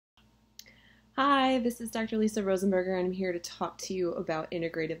Hi, this is Dr. Lisa Rosenberger, and I'm here to talk to you about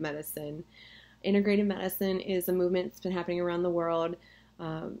integrative medicine. Integrative medicine is a movement that's been happening around the world,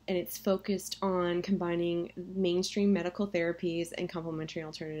 and it's focused on combining mainstream medical therapies and complementary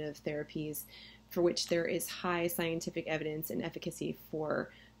alternative therapies for which there is high scientific evidence and efficacy for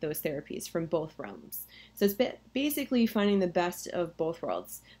those therapies from both realms. So it's basically finding the best of both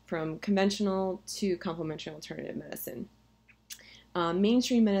worlds, from conventional to complementary alternative medicine.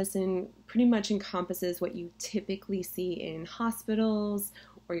 Mainstream medicine pretty much encompasses what you typically see in hospitals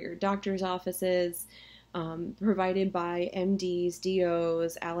or your doctor's offices, provided by MDs,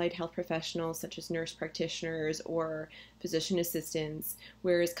 DOs, allied health professionals such as nurse practitioners or physician assistants,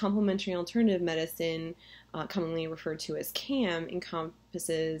 whereas complementary alternative medicine, commonly referred to as CAM,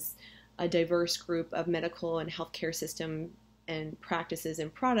 encompasses a diverse group of medical and healthcare system and practices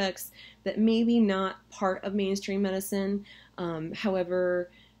and products that may be not part of mainstream medicine,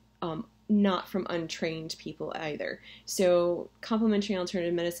 however, not from untrained people either. So complementary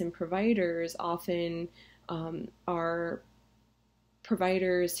alternative medicine providers often are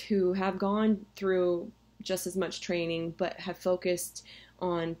providers who have gone through just as much training but have focused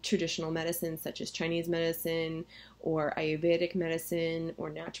on traditional medicine such as Chinese medicine or Ayurvedic medicine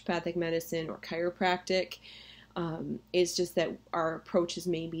or naturopathic medicine or chiropractic. It's just that our approaches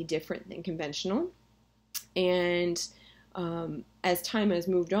may be different than conventional. And as time has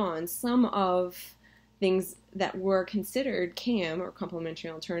moved on, some of things that were considered CAM or complementary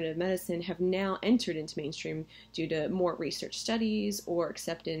alternative medicine have now entered into mainstream due to more research studies or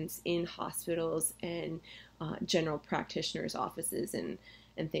acceptance in hospitals and general practitioners' offices and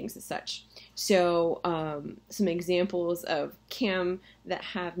things as such. So some examples of CAM that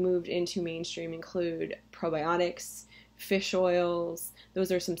have moved into mainstream include probiotics, fish oils.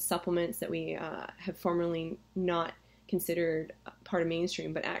 Those are some supplements that we have formerly not considered part of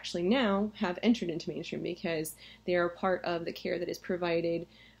mainstream, but actually now have entered into mainstream because they are part of the care that is provided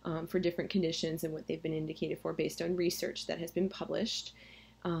for different conditions and what they've been indicated for based on research that has been published,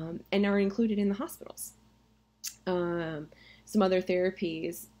 and are included in the hospitals. Some other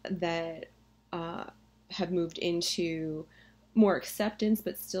therapies that have moved into more acceptance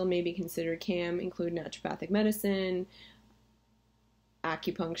but still may be considered CAM include naturopathic medicine,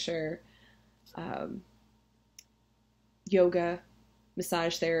 acupuncture, yoga,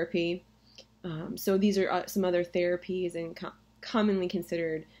 massage therapy. So these are some other therapies and commonly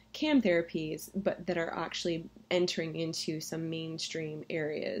considered CAM therapies, but that are actually entering into some mainstream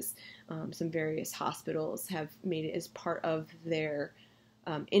areas. Some various hospitals have made it as part of their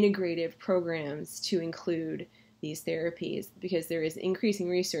integrative programs to include these therapies because there is increasing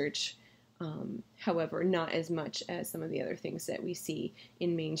research, however, not as much as some of the other things that we see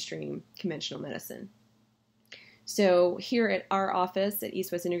in mainstream conventional medicine. So here at our office at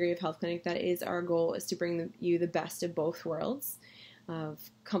East West Integrative Health Clinic, that is our goal, is to bring you the best of both worlds of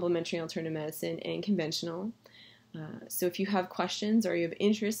complementary alternative medicine and conventional. So if you have questions or you have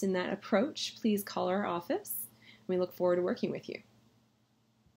interest in that approach, please call our office. We look forward to working with you.